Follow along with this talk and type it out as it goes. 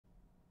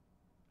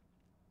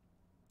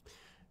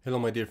Hello,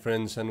 my dear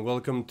friends, and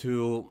welcome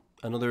to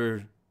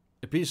another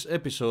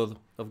episode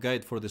of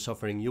Guide for the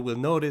Suffering. You will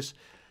notice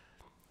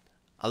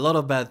a lot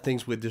of bad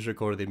things with this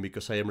recording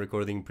because I am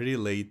recording pretty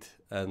late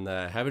and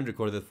haven't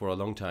recorded for a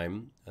long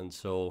time. And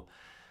so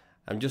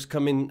I'm just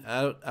coming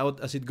out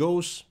as it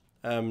goes.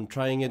 I'm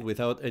trying it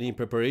without any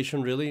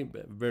preparation, really,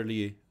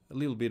 barely a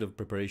little bit of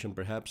preparation,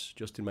 perhaps,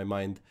 just in my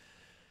mind.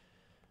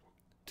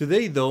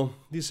 Today, though,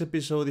 this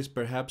episode is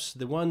perhaps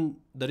the one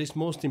that is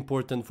most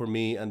important for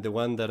me and the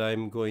one that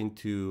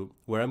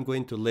where I'm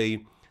going to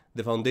lay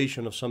the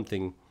foundation of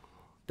something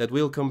that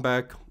will come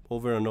back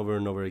over and over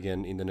and over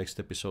again in the next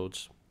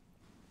episodes.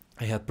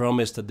 I had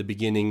promised at the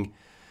beginning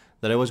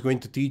that I was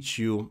going to teach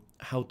you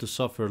how to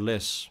suffer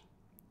less.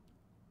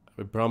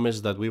 I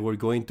promised that we were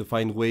going to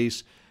find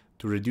ways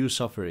to reduce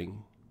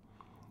suffering.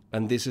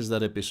 And this is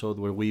that episode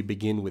where we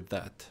begin with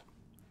that.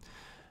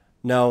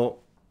 Now,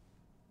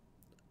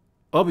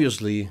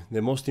 obviously,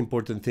 the most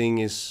important thing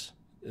is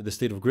the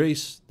state of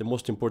grace. The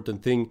most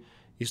important thing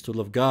is to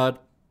love God,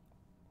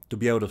 to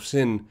be out of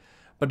sin.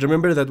 But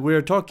remember that we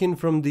are talking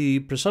from the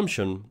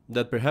presumption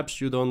that perhaps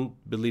you don't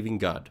believe in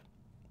God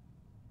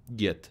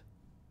yet.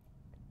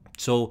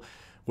 So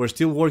we're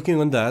still working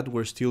on that.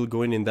 We're still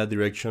going in that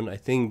direction. I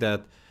think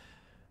that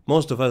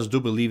most of us do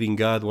believe in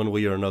God one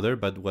way or another,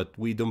 but what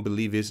we don't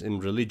believe is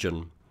in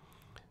religion.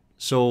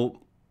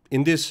 So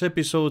in these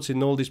episodes,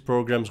 in all these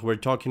programs, we're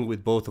talking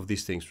with both of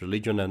these things,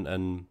 religion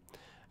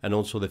and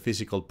also the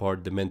physical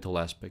part, the mental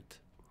aspect.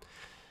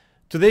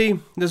 Today,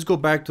 let's go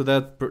back to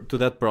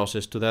that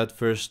process, to that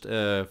first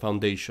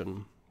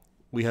foundation.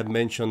 We had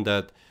mentioned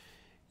that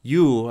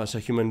you, as a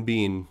human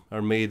being,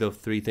 are made of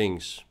three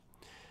things,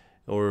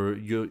 or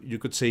you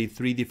could say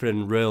three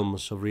different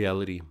realms of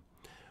reality.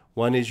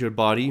 One is your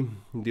body,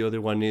 the other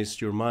one is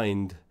your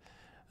mind,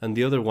 and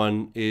the other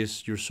one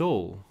is your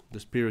soul, the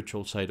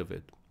spiritual side of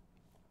it.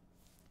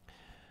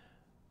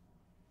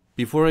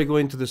 Before I go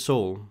into the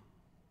soul,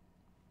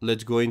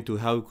 let's go into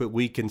how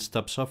we can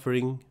stop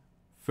suffering,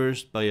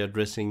 first by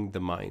addressing the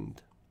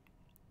mind.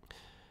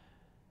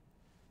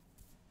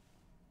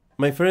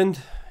 My friend,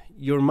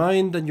 your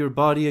mind and your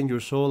body and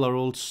your soul are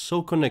all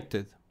so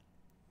connected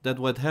that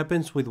what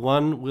happens with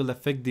one will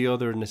affect the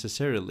other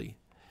necessarily.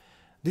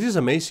 This is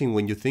amazing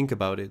when you think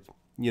about it.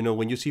 You know,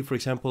 when you see, for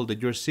example,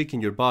 that you're sick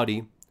in your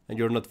body and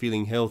you're not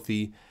feeling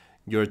healthy,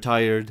 you're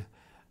tired,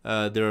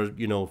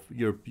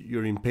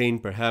 you're in pain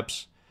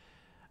perhaps,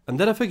 and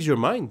that affects your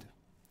mind.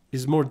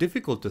 It's more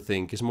difficult to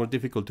think. It's more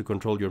difficult to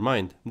control your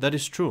mind. That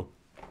is true.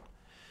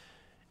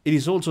 It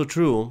is also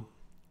true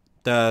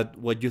that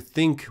what you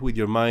think with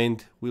your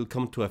mind will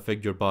come to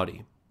affect your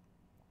body.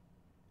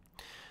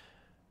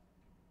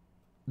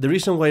 The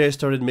reason why I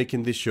started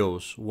making these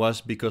shows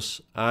was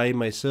because I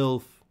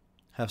myself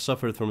have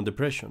suffered from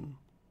depression.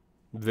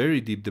 Very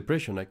deep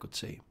depression, I could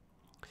say.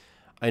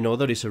 I know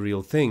that is a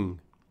real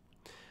thing.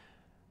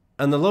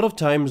 And a lot of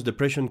times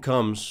depression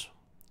comes.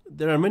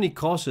 There are many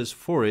causes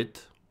for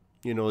it.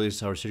 You know,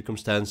 it's our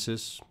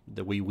circumstances,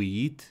 the way we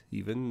eat,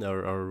 even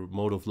our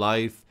mode of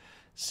life,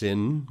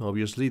 sin,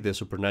 obviously, the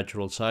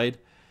supernatural side.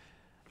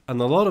 And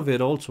a lot of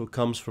it also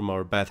comes from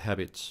our bad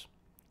habits.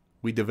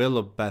 We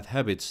develop bad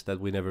habits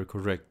that we never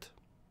correct.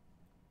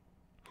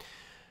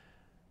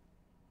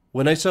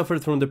 When I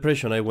suffered from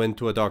depression, I went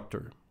to a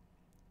doctor.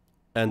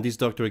 And this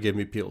doctor gave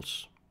me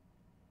pills.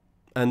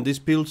 And these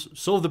pills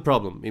solved the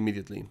problem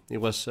immediately. It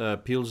was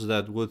pills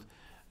that would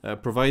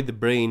provide the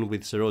brain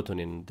with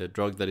serotonin, the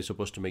drug that is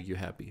supposed to make you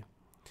happy.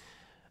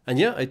 And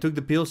yeah, I took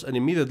the pills and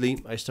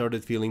immediately I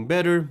started feeling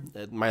better.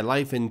 My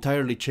life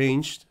entirely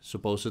changed,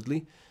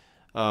 supposedly.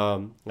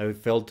 I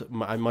felt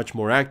I'm much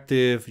more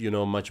active,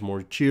 much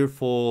more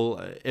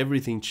cheerful.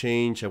 Everything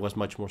changed. I was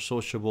much more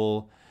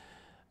sociable.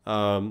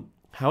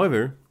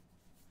 However,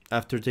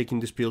 after taking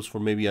these pills for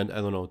maybe,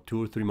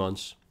 2 or 3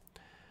 months,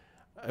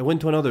 I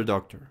went to another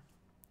doctor.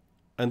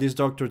 And this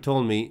doctor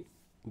told me,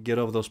 get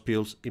off those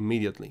pills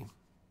immediately.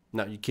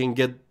 Now you can't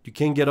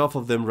get off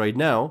of them right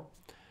now.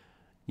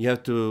 You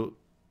have to,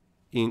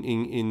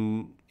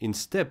 in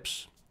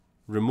steps,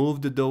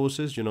 remove the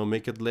doses.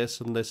 Make it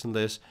less and less and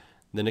less.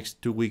 The next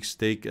 2 weeks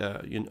take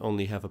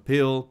only half a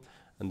pill,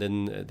 and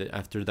then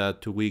after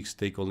that 2 weeks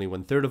take only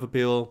 1/3 of a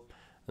pill,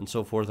 and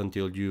so forth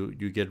until you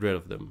get rid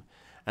of them.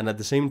 And at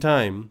the same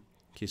time,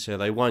 he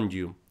said, I want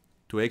you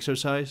to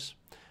exercise.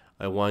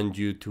 I want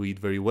you to eat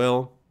very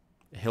well,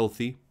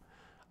 healthy.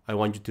 I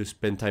want you to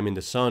spend time in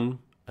the sun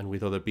and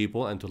with other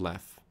people and to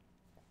laugh.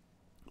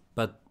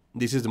 But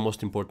this is the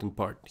most important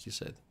part, he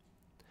said.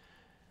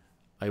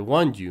 I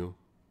want you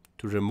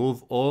to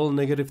remove all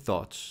negative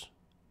thoughts,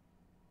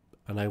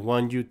 and I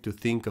want you to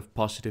think of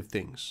positive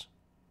things.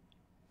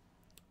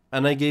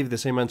 And I gave the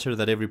same answer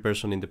that every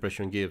person in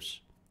depression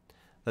gives.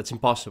 That's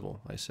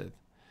impossible, I said.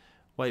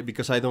 Why?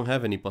 Because I don't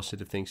have any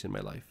positive things in my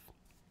life.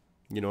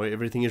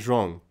 Everything is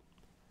wrong.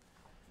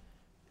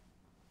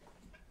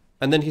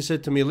 And then he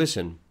said to me,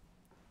 listen,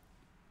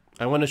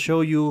 I want to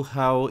show you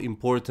how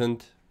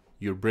important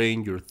your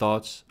brain, your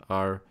thoughts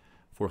are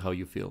for how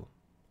you feel.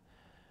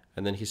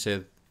 And then he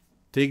said,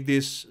 take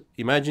this,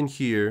 imagine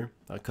here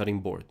a cutting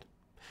board.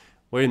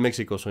 We're in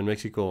Mexico, so in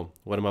Mexico,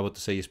 what I'm about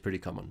to say is pretty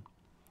common.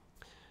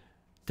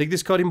 Take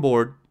this cutting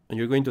board, and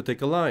you're going to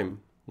take a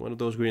lime, one of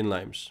those green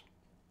limes.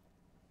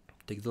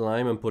 Take the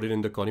lime and put it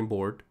in the cutting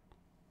board.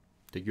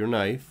 Take your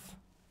knife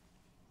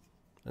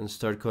and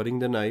start cutting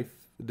the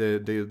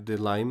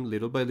lime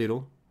little by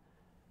little.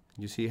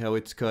 You see how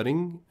it's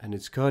cutting, and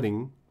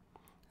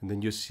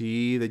then you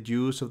see the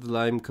juice of the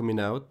lime coming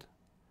out.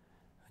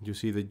 And you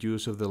see the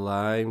juice of the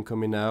lime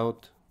coming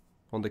out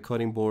on the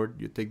cutting board.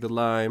 You take the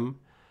lime,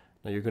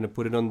 now you're going to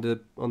put it on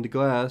the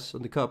glass,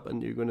 on the cup,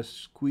 and you're going to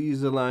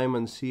squeeze the lime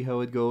and see how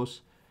it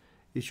goes.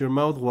 Is your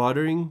mouth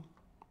watering?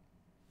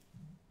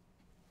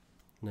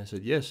 And I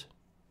said, yes.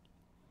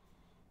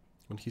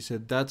 And he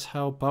said, that's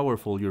how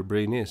powerful your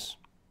brain is.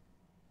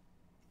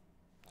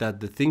 That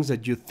the things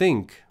that you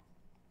think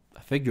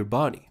affect your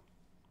body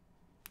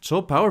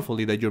so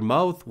powerfully that your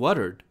mouth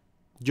watered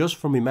just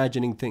from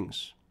imagining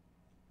things.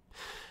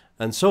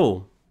 And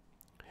so,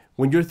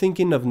 when you're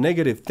thinking of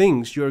negative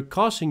things, you're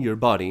causing your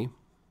body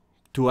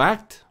to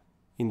act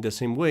in the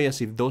same way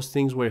as if those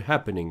things were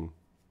happening.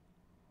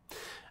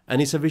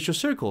 And it's a vicious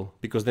circle,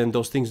 because then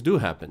those things do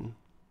happen.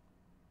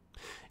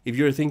 If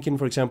you're thinking,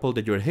 for example,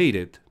 that you're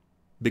hated,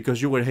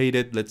 because you were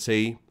hated, let's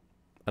say,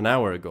 an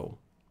hour ago,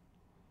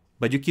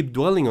 but you keep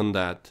dwelling on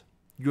that,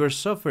 you are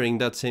suffering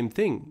that same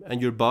thing,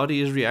 and your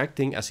body is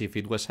reacting as if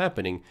it was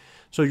happening.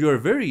 So you are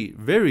very,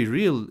 very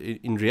real.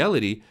 In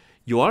reality,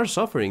 you are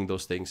suffering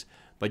those things,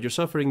 but you're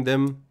suffering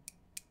them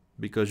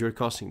because you're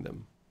causing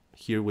them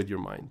here with your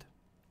mind.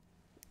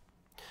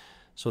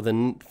 So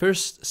the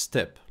first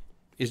step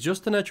is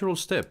just a natural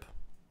step.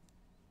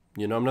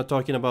 You know, I'm not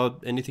talking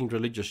about anything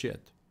religious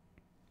yet.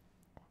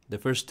 The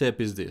first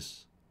step is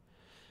this.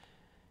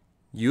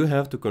 You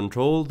have to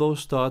control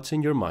those thoughts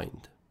in your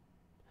mind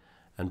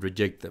and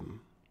reject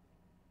them.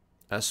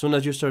 As soon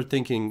as you start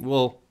thinking,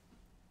 well,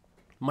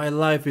 my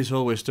life is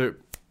always that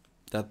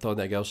thought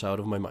that goes out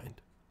of my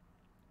mind.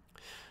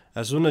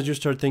 As soon as you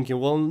start thinking,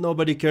 well,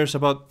 nobody cares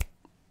about,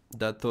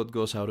 that thought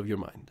goes out of your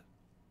mind.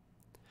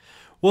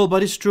 Well,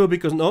 but it's true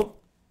because no,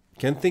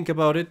 can't think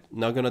about it,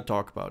 not gonna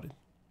talk about it.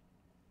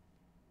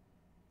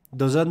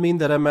 Does that mean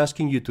that I'm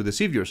asking you to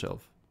deceive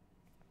yourself?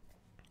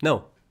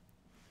 No.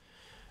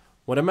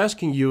 What I'm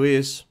asking you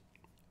is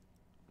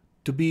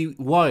to be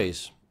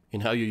wise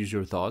in how you use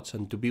your thoughts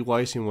and to be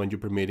wise in what you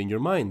permit in your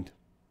mind.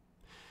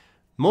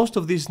 Most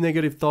of these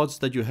negative thoughts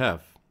that you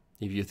have,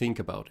 if you think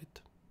about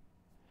it,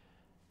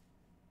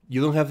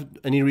 you don't have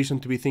any reason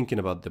to be thinking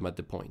about them at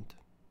the point.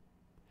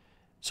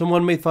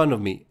 Someone made fun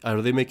of me.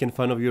 Are they making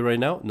fun of you right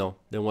now? No.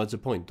 Then what's the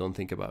point? Don't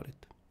think about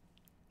it.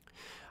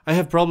 I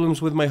have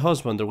problems with my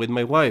husband or with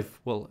my wife.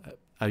 Well,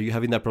 are you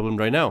having that problem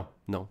right now?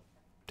 No.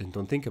 Then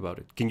don't think about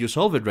it. Can you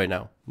solve it right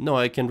now? No,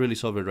 I can't really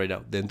solve it right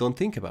now. Then don't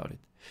think about it.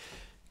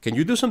 Can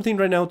you do something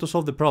right now to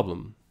solve the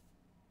problem?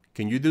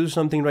 Can you do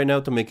something right now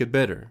to make it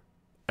better?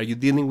 Are you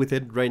dealing with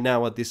it right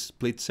now at this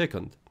split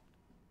second?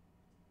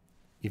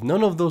 If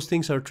none of those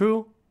things are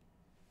true,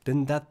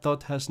 then that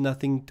thought has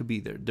nothing to be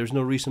there. There's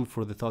no reason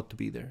for the thought to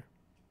be there.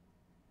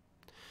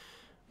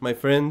 My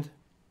friend,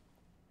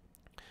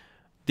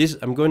 this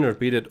I'm going to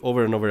repeat it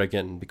over and over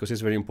again because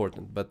it's very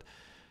important, but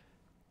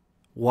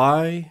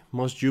why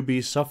must you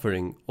be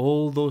suffering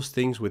all those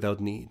things without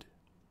need?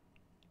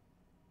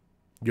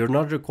 You're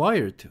not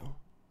required to.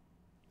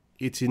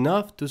 It's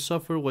enough to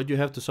suffer what you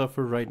have to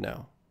suffer right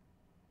now.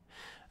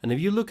 And if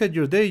you look at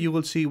your day, you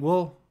will see,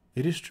 well,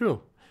 it is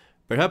true.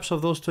 Perhaps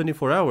of those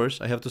 24 hours,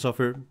 I have to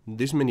suffer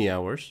this many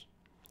hours,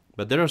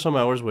 but there are some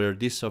hours where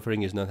this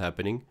suffering is not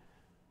happening.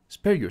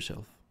 Spare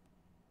yourself.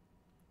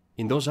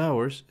 In those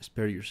hours,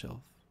 spare yourself.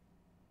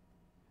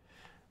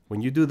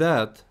 When you do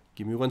that,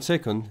 give me 1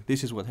 second,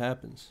 this is what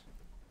happens.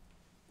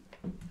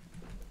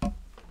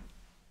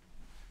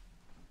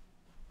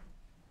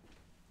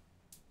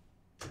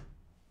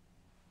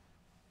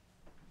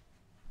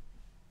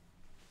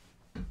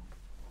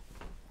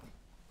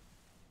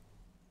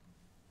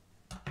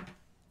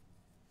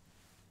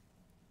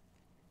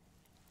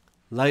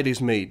 Light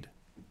is made.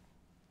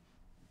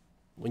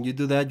 When you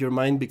do that, your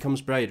mind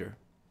becomes brighter.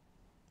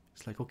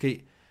 It's like,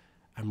 okay,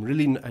 I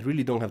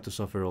really don't have to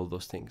suffer all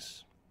those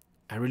things.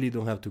 I really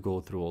don't have to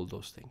go through all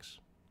those things.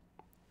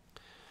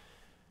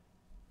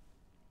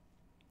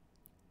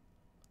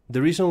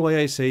 The reason why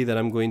I say that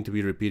I'm going to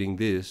be repeating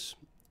this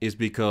is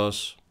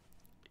because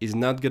it's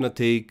not going to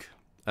take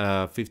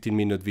a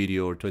 15-minute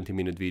video or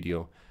 20-minute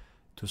video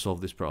to solve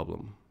this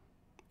problem.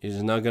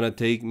 It's not going to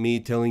take me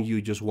telling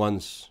you just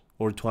once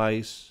or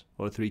twice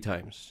or 3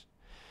 times.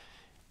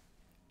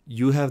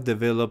 You have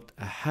developed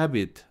a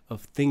habit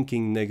of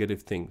thinking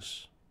negative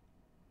things.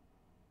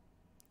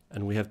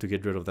 And we have to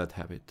get rid of that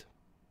habit.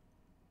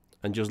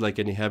 And just like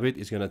any habit,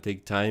 it's going to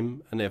take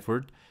time and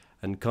effort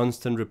and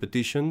constant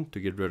repetition to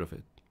get rid of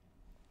it.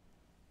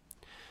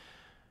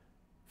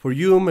 For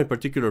you, my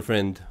particular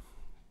friend,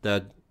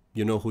 that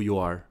you know who you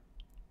are,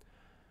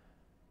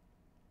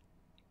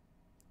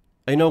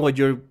 I know what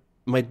you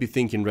might be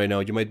thinking right now.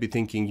 You might be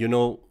thinking,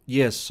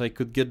 yes, I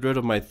could get rid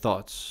of my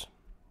thoughts.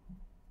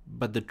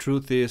 But the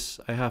truth is,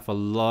 I have a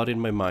lot in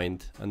my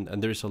mind,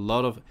 and there's a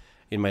lot of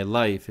in my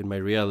life, in my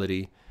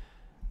reality,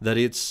 that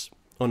it's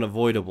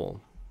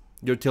unavoidable.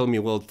 You're telling me,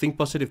 well, think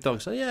positive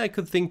thoughts. Yeah, I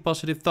could think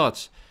positive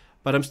thoughts,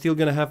 but I'm still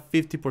going to have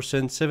 50%,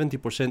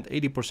 70%,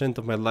 80%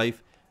 of my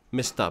life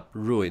messed up,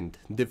 ruined,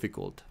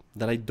 difficult,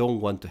 that I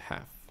don't want to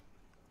have.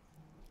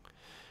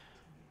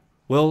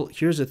 Well,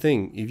 here's the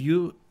thing. If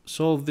you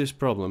solve this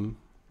problem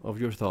of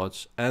your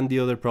thoughts and the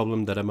other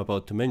problem that I'm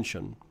about to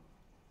mention,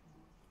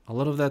 a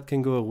lot of that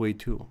can go away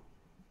too.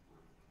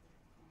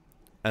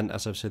 And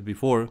as I've said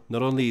before,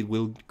 not only it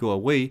will go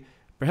away,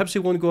 perhaps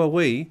it won't go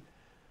away,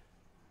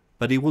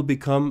 but it will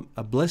become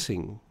a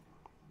blessing.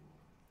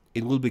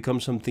 It will become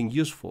something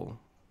useful,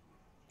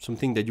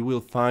 something that you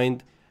will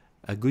find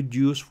a good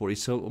use for.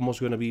 It's almost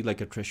going to be like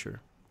a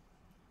treasure.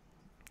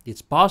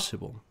 It's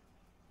possible.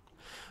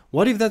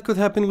 What if that could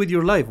happen with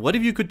your life? What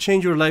if you could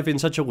change your life in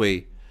such a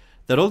way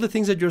that all the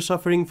things that you're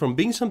suffering from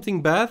being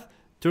something bad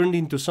turned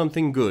into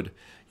something good?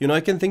 You know,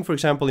 I can think, for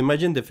example,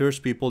 imagine the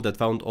first people that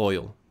found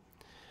oil.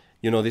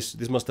 You know,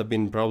 this must have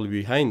been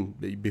probably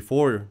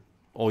before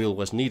oil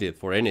was needed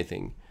for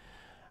anything.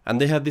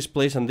 And they had this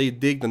place and they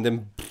digged, and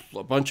then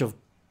a bunch of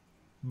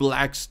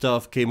black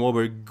stuff came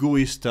over,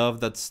 gooey stuff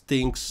that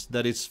stinks,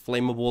 that is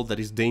flammable, that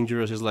is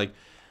dangerous. It's like,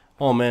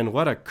 oh man,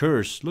 what a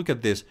curse. Look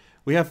at this.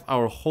 We have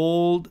our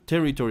whole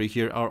territory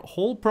here, our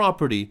whole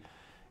property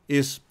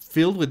is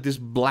filled with this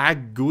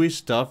black gooey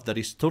stuff that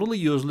is totally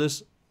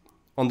useless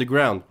on the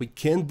ground. We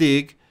can't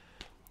dig.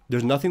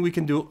 There's nothing we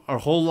can do. Our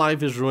whole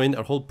life is ruined.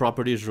 Our whole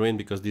property is ruined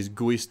because this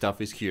gooey stuff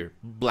is here.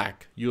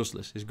 Black,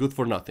 useless. It's good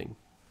for nothing.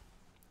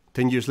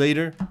 10 years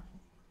later,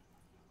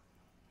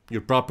 your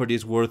property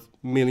is worth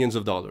millions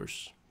of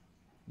dollars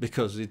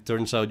because it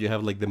turns out you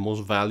have like the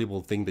most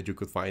valuable thing that you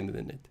could find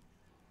in it.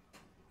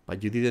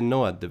 But you didn't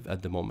know at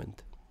the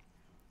moment.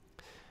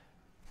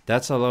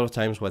 That's a lot of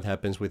times what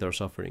happens with our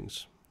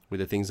sufferings, with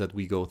the things that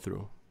we go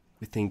through.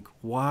 We think,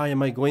 why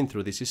am I going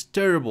through this? It's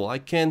terrible. I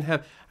don't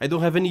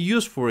have any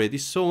use for it.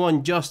 It's so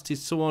unjust.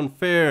 It's so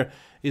unfair.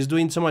 It's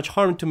doing so much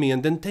harm to me.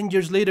 And then 10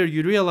 years later,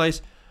 you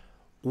realize,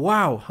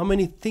 wow, how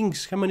many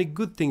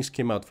good things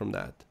came out from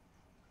that?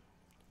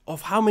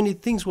 Of how many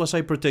things was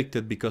I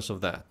protected because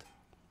of that?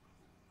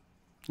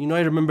 You know,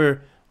 I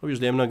remember,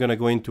 obviously, I'm not going to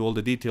go into all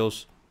the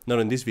details, not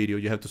in this video.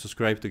 You have to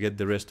subscribe to get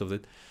the rest of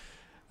it.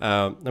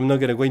 I'm not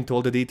going to go into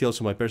all the details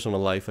of my personal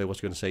life, I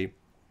was going to say.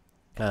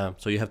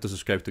 So you have to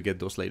subscribe to get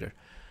those later.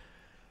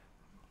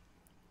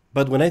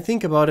 But when I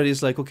think about it,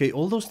 it's like, okay,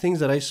 all those things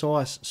that I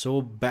saw as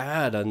so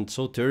bad and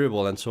so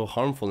terrible and so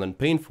harmful and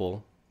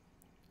painful,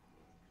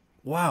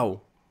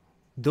 wow,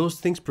 those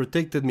things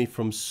protected me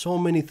from so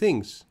many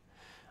things.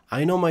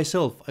 I know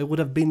myself, I would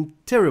have been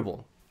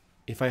terrible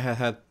if I had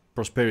had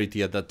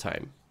prosperity at that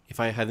time, if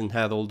I hadn't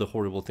had all the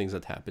horrible things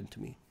that happened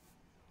to me.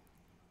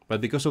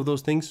 But because of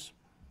those things,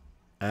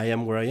 I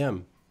am where I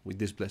am with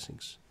these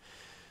blessings.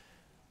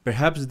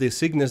 Perhaps the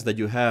sickness that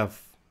you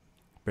have,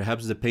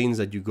 perhaps the pains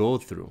that you go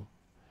through,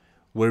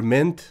 were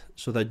meant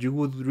so that you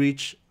would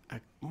reach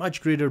a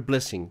much greater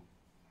blessing,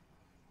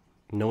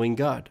 knowing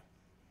God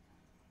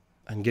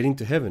and getting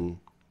to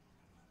heaven.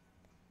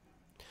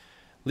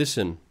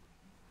 Listen,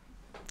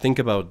 think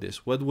about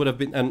this. What would have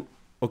been, and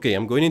okay,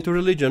 I'm going into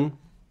religion.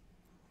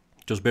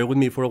 Just bear with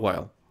me for a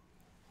while.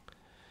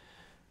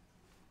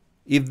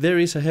 If there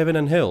is a heaven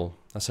and hell,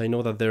 as I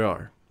know that there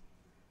are,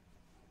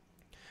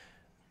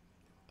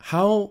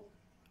 how,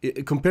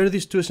 compare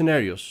these two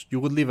scenarios. You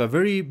would live a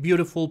very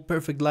beautiful,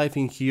 perfect life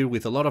in here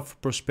with a lot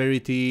of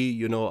prosperity,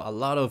 you know, a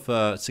lot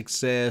of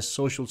success,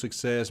 social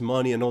success,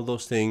 money and all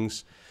those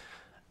things.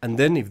 And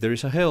then if there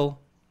is a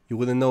hell, you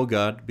wouldn't know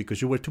God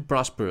because you were too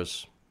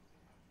prosperous.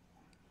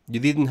 You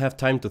didn't have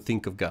time to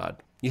think of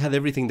God. You had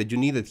everything that you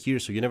needed here,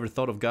 so you never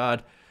thought of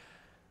God.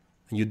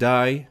 And you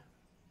die,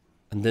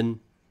 and then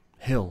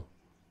hell.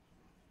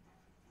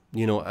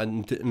 You know,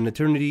 an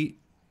eternity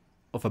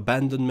of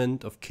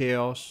abandonment, of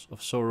chaos,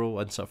 of sorrow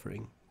and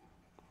suffering.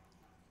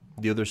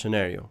 The other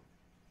scenario.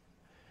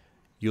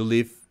 You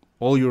live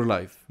all your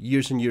life,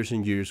 years and years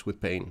and years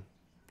with pain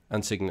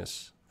and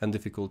sickness and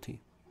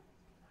difficulty.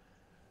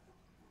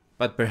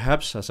 But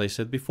perhaps, as I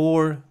said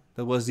before,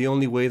 that was the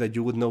only way that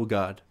you would know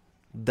God.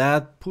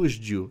 That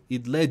pushed you,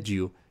 it led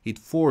you, it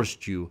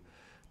forced you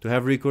to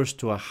have recourse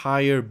to a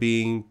higher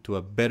being, to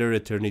a better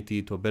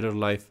eternity, to a better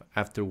life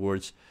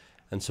afterwards.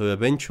 And so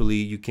eventually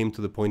you came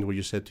to the point where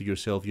you said to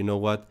yourself, you know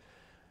what?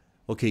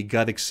 Okay,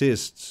 God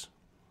exists.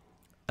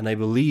 And I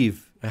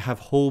believe, I have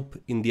hope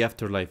in the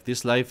afterlife.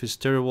 This life is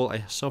terrible,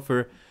 I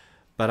suffer,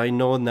 but I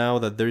know now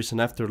that there is an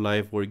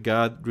afterlife where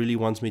God really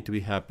wants me to be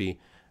happy,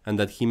 and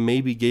that He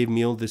maybe gave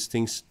me all these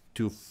things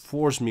to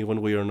force me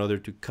one way or another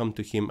to come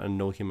to Him and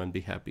know Him and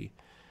be happy.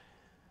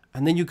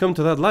 And then you come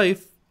to that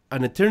life,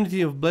 an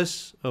eternity of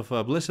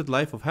a blessed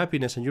life of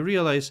happiness, and you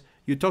realize,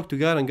 you talk to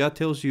God and God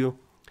tells you,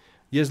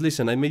 yes,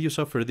 listen, I made you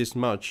suffer this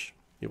much.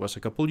 It was a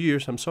couple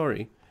years, I'm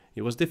sorry.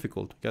 It was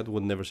difficult. God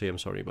would never say I'm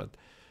sorry, but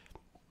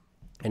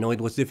I know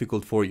it was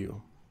difficult for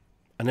you.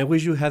 And I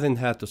wish you hadn't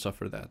had to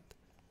suffer that.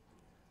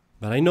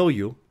 But I know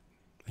you,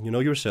 and you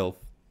know yourself.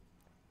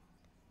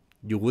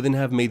 You wouldn't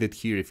have made it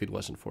here if it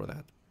wasn't for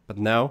that. But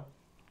now,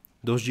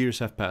 Those years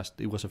have passed.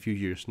 It was a few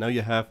years. Now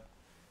you have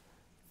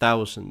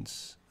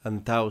thousands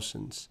and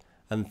thousands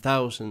and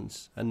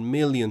thousands and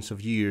millions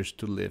of years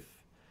to live.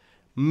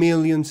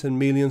 Millions and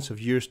millions of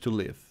years to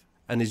live.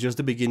 And it's just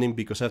the beginning,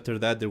 because after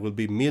that there will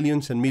be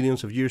millions and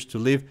millions of years to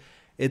live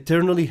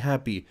eternally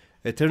happy,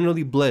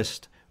 eternally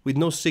blessed, with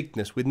no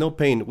sickness, with no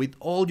pain, with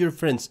all your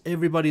friends,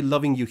 everybody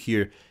loving you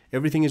here.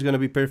 Everything is going to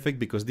be perfect,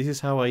 because this is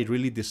how I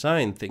really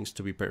design things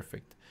to be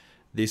perfect.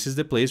 This is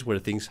the place where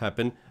things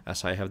happen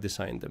as I have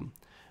designed them.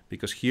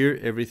 Because here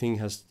everything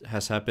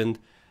has happened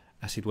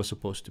as it was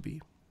supposed to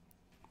be.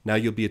 Now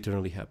you'll be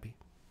eternally happy.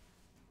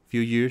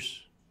 Few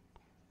years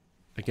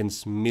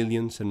against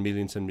millions and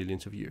millions and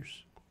millions of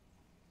years.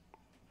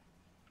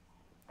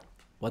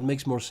 What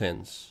makes more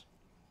sense?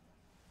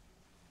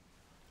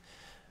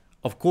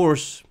 Of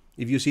course,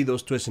 if you see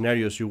those two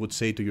scenarios, you would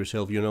say to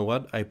yourself, you know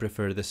what? I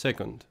prefer the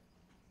second.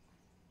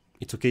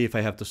 It's okay if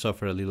I have to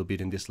suffer a little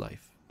bit in this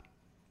life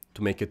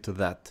to make it to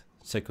that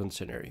second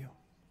scenario.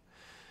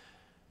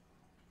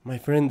 My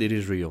friend, it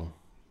is real.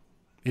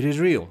 It is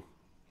real.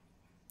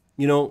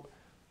 You know,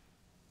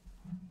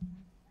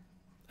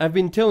 I've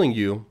been telling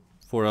you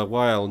for a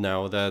while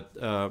now that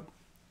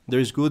there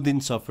is good in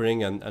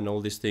suffering and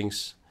all these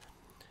things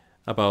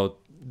about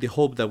the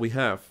hope that we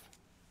have.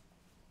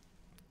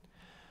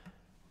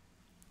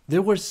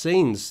 There were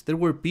saints, there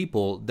were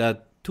people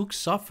that took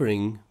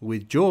suffering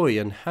with joy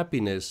and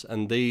happiness,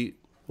 and they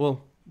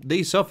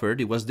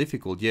suffered. It was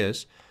difficult,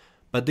 yes,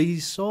 but they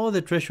saw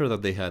the treasure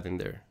that they had in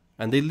there,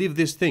 and they lived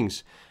these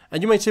things.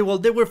 And you might say, well,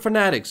 they were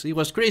fanatics. It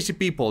was crazy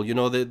people, you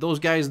know, those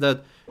guys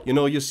that, you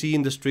know, you see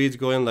in the streets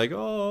going like,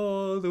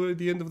 oh,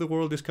 the end of the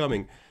world is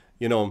coming,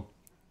 you know,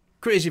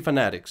 crazy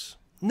fanatics.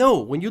 No,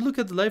 when you look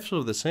at the lives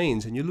of the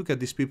saints and you look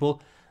at these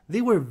people, they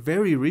were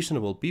very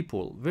reasonable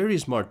people, very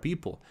smart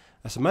people.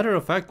 As a matter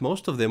of fact,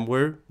 most of them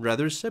were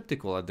rather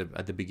skeptical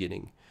at the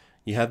beginning.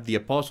 You had the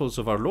apostles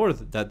of our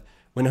Lord that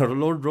when our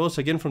Lord rose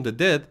again from the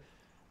dead,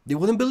 they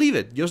wouldn't believe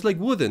it, just like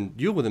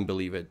you wouldn't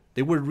believe it.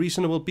 They were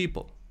reasonable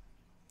people.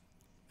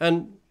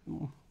 And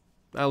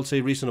I'll say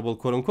reasonable,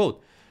 quote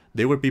unquote.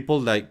 They were people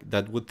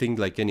that would think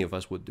like any of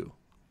us would do.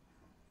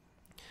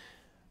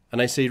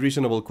 And I say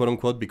reasonable, quote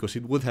unquote, because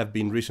it would have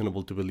been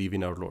reasonable to believe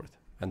in our Lord,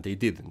 and they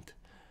didn't.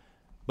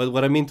 But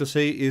what I mean to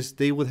say is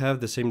they would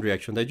have the same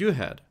reaction that you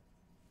had.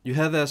 You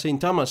had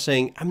St. Thomas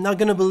saying, I'm not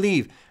going to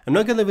believe. I'm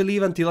not going to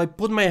believe until I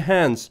put my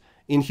hands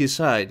in his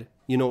side.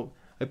 You know,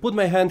 I put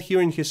my hand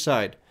here in his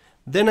side.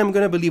 Then I'm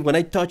going to believe when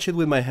I touch it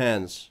with my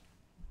hands.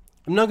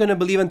 I'm not going to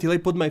believe until I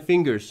put my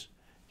fingers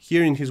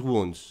here in his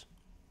wounds.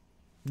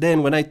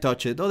 Then when I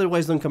touch it,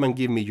 otherwise don't come and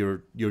give me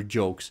your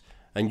jokes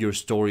and your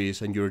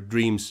stories and your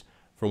dreams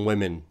from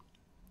women.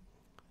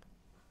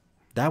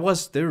 That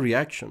was their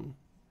reaction.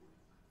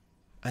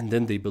 And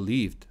then they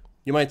believed.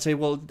 You might say,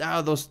 well,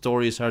 those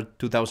stories are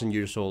 2,000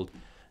 years old.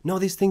 No,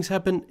 these things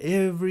happen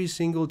every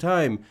single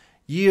time.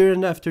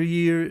 Year after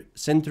year,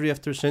 century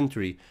after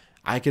century.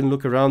 I can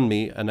look around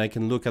me and I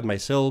can look at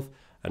myself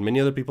and many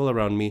other people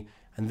around me.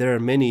 And there are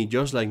many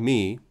just like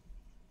me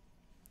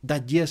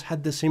that, yes,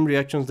 had the same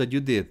reactions that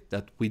you did,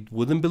 that we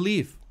wouldn't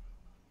believe.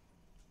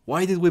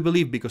 Why did we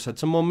believe? Because at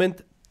some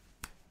moment,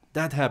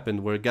 that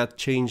happened where God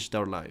changed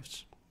our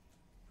lives.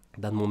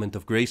 That moment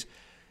of grace,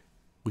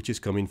 which is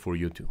coming for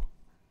you too.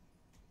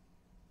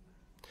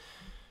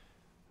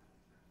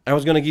 I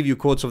was going to give you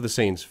quotes of the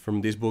saints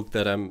from this book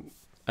that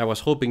I was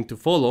hoping to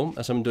follow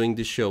as I'm doing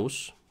these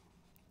shows.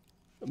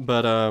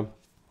 But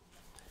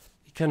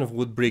it kind of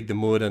would break the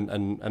mood,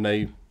 and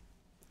I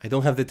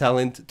don't have the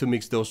talent to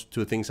mix those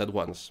two things at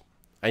once.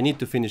 I need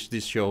to finish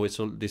this show.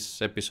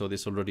 This episode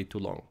is already too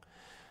long.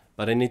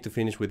 But I need to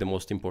finish with the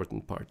most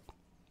important part.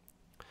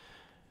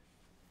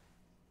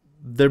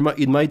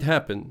 It might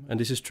happen, and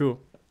this is true,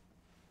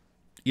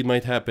 it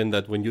might happen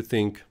that when you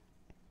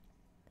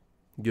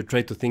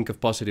try to think of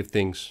positive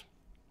things,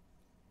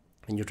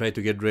 and you try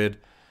to get rid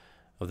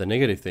of the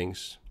negative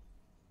things,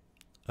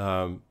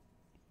 you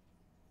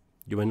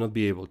might not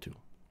be able to.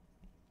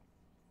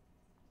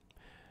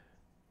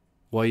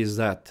 Why is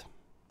that?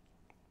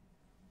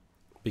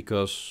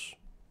 Because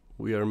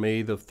we are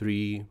made of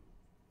three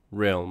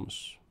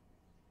realms: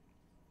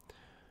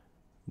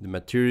 the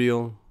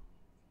material,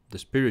 the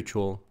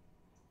spiritual,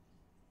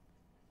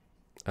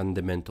 and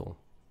the mental.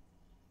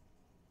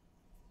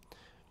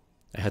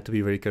 I had to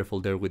be very careful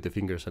there with the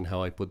fingers and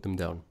how I put them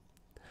down.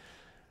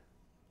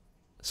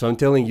 So I'm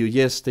telling you,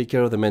 yes, take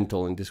care of the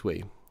mental in this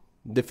way.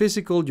 The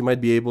physical, you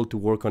might be able to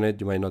work on it,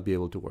 you might not be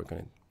able to work on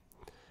it.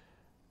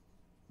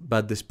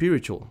 But the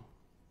spiritual,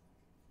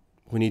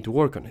 we need to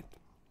work on it.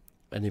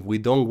 And if we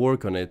don't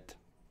work on it,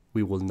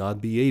 we will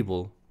not be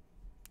able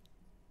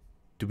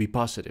to be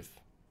positive.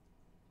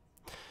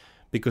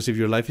 Because if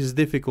your life is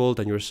difficult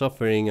and you're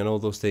suffering and all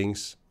those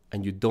things,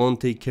 and you don't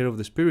take care of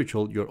the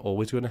spiritual, you're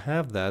always going to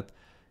have that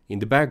in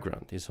the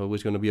background. It's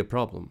always going to be a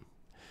problem.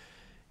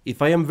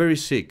 If I am very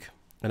sick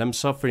and I'm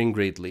suffering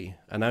greatly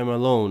and I'm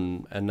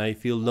alone and I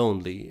feel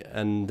lonely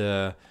and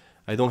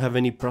I don't have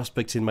any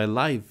prospects in my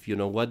life, you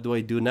know, what do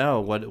I do now?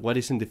 What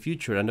is in the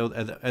future? I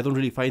don't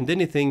really find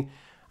anything.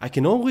 I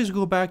can always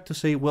go back to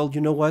say, well,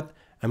 you know what?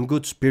 I'm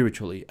good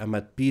spiritually. I'm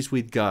at peace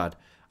with God.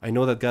 I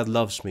know that God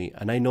loves me,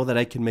 and I know that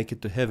I can make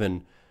it to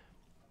heaven.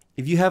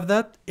 If you have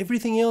that,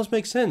 everything else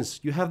makes sense.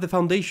 You have the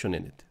foundation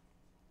in it.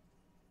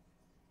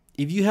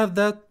 If you have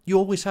that, you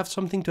always have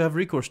something to have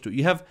recourse to.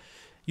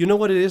 You know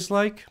what it is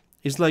like?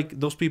 It's like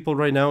those people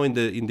right now in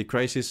the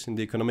crisis, in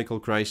the economical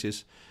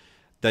crisis,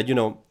 that,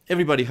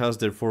 everybody has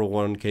their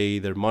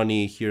 401k, their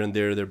money here and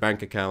there, their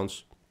bank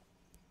accounts.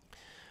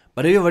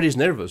 But everybody's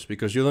nervous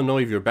because you don't know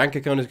if your bank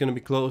account is going to be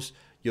closed.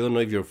 You don't know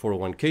if your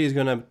 401k is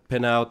going to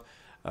pan out.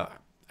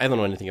 I don't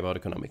know anything about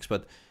economics,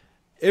 but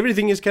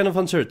everything is kind of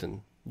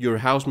uncertain. Your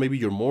house, maybe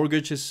your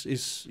mortgage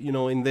is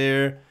in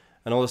there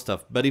and all that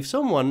stuff. But if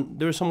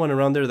there's someone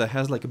around there that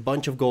has like a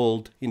bunch of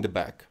gold in the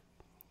back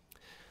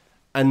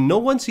and no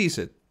one sees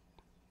it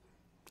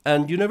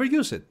and you never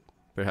use it,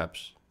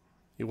 perhaps.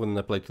 It wouldn't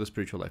apply to the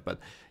spiritual life, but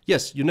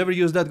yes, you never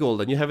use that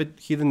gold and you have it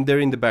hidden there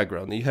in the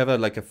background. And you have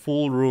a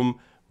full room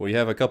where you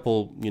have a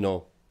couple,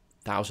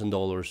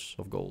 $1,000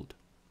 of gold.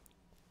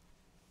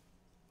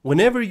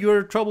 Whenever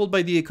you're troubled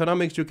by the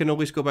economics, you can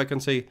always go back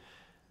and say,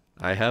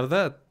 I have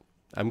that.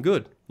 I'm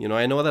good.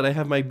 I know that I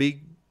have my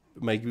big,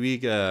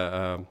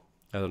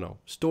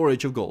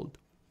 storage of gold.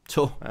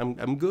 So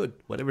I'm good.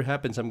 Whatever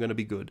happens, I'm going to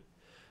be good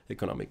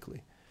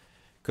economically.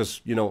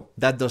 Because,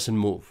 that doesn't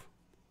move.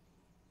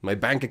 My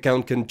bank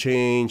account can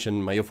change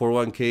and my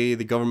 401k,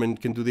 the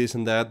government can do this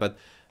and that. But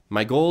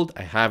my gold,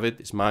 I have it.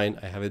 It's mine.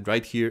 I have it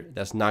right here.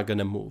 That's not going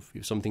to move.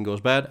 If something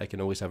goes bad, I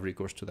can always have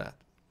recourse to that.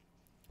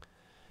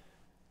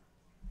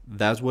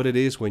 That's what it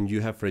is when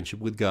you have friendship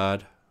with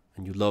God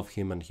and you love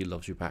Him and He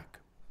loves you back.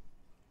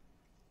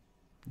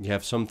 You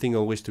have something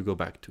always to go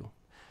back to.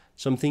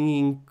 Something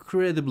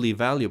incredibly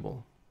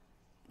valuable.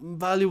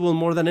 Valuable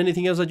more than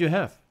anything else that you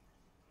have.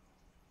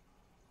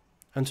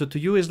 And so to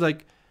you, it's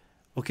like,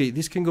 okay,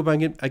 this can go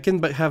back in. I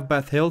can have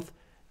bad health.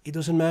 It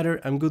doesn't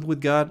matter. I'm good with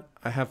God.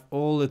 I have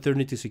all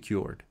eternity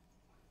secured.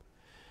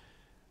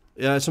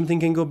 Something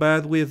can go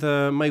bad with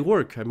my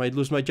work. I might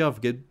lose my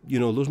job,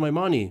 lose my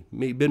money,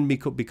 maybe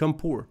become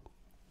poor.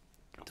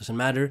 It doesn't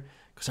matter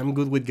because I'm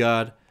good with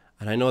God.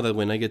 And I know that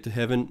when I get to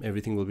heaven,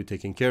 everything will be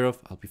taken care of.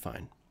 I'll be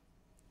fine.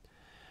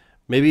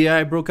 Maybe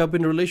I broke up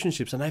in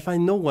relationships and I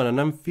find no one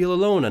and I feel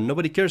alone and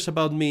nobody cares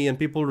about me and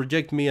people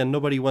reject me and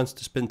nobody wants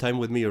to spend time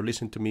with me or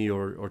listen to me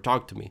or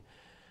talk to me.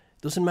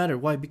 It doesn't matter.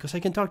 Why? Because I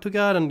can talk to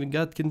God and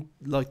God can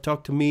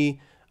talk to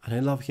me and I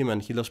love Him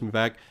and He loves me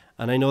back.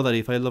 And I know that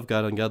if I love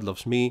God and God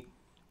loves me,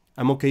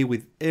 I'm okay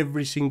with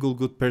every single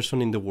good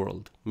person in the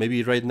world.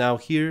 Maybe right now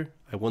here,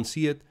 I won't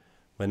see it.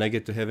 When I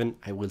get to heaven,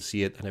 I will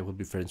see it and I will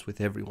be friends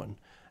with everyone.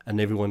 And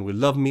everyone will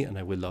love me and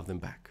I will love them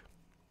back.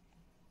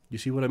 You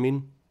see what I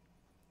mean?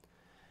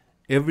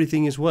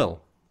 Everything is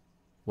well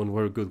when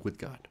we're good with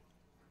God.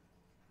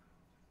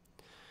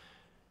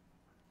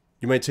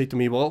 You might say to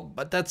me, well,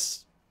 but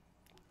that's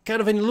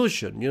kind of an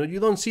illusion. You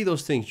don't see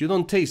those things. You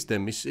don't taste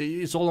them.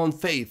 It's all on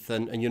faith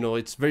and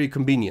it's very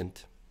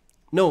convenient.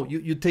 No,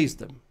 you taste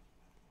them.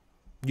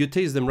 You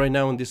taste them right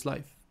now in this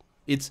life.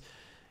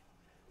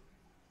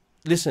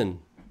 Listen,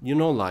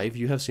 life,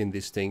 you have seen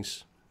these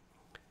things.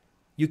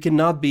 You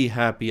cannot be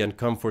happy and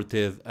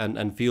comforted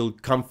and feel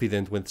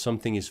confident when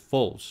something is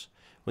false.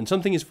 When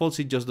something is false,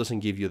 it just doesn't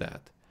give you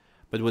that.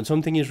 But when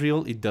something is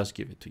real, it does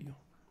give it to you.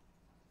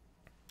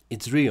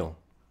 It's real.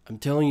 I'm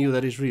telling you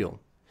that it's real.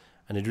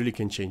 And it really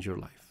can change your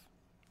life.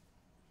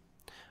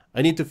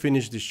 I need to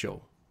finish this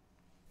show.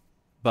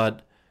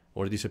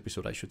 Or this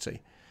episode, I should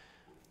say.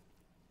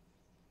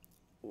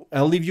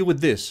 I'll leave you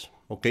with this,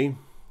 okay?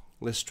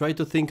 Let's try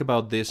to think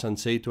about this and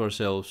say to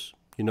ourselves,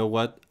 you know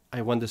what?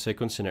 I want the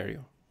second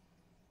scenario.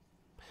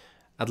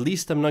 At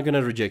least I'm not going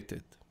to reject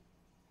it.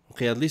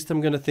 Okay, at least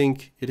I'm going to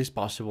think it is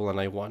possible and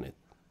I want it.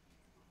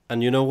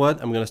 And you know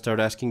what? I'm going to start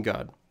asking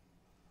God.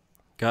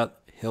 God,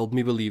 help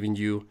me believe in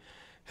you.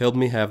 Help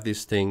me have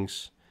these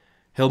things.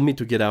 Help me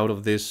to get out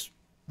of this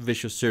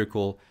vicious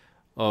circle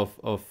of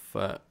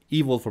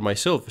evil for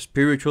myself,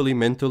 spiritually,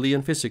 mentally,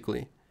 and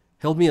physically.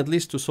 Help me at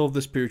least to solve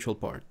the spiritual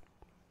part.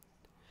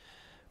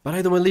 But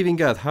I don't believe in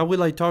God. How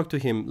will I talk to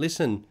Him?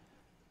 Listen,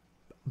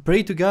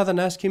 pray to God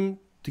and ask Him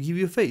to give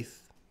you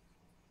faith.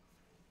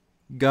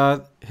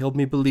 God, help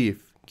me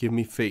believe. Give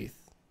me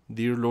faith.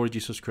 Dear Lord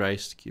Jesus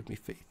Christ, give me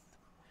faith.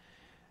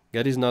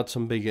 God is not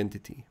some big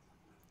entity.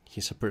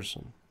 He's a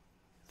person.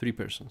 3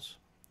 persons.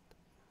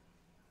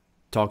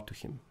 Talk to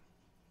Him.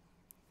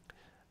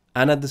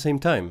 And at the same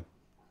time,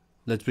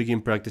 let's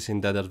begin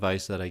practicing that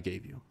advice that I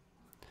gave you.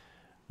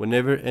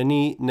 Whenever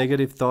any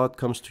negative thought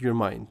comes to your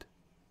mind,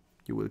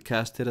 you will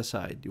cast it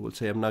aside. You will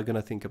say, I'm not going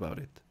to think about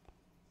it.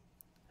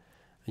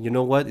 And you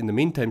know what? In the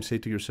meantime, say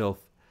to yourself,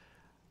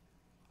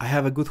 I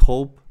have a good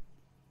hope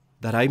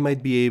that I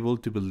might be able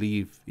to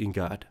believe in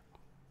God.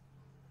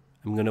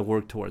 I'm going to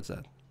work towards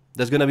that.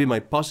 That's going to be my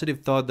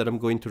positive thought that I'm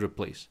going to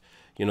replace.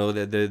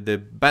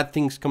 The bad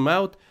things come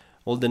out,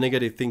 all the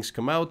negative things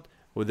come out,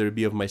 whether it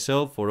be of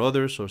myself or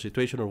others or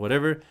situation or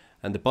whatever.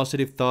 And the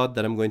positive thought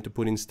that I'm going to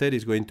put instead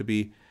is going to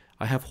be,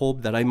 I have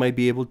hope that I might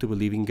be able to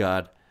believe in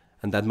God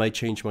and that might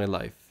change my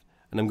life.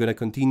 And I'm going to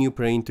continue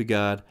praying to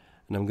God,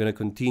 and I'm going to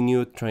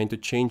continue trying to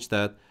change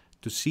that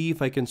to see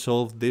if I can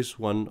solve this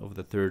one of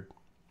the third,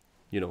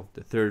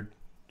 the third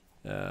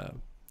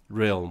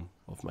realm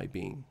of my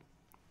being.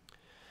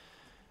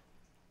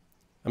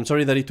 I'm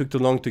sorry that it took too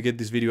long to get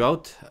this video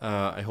out.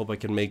 I hope I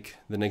can make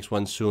the next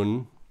one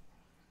soon,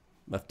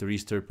 after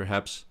Easter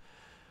perhaps.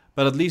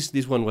 But at least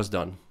this one was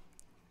done.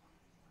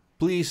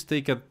 Please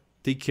take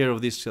care of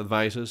these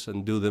advices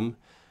and do them.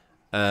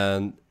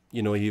 And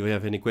if you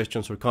have any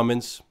questions or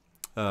comments,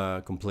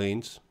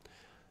 complaints,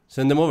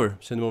 send them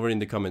over in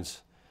the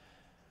comments.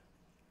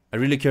 I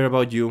really care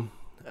about you,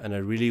 and I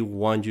really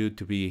want you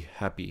to be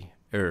happy,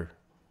 and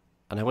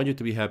I want you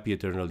to be happy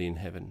eternally in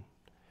heaven.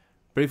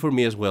 Pray for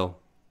me as well,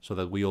 so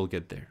that we all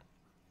get there.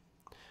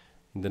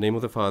 In the name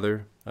of the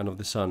Father, and of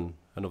the Son,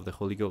 and of the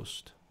Holy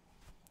Ghost.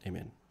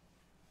 Amen.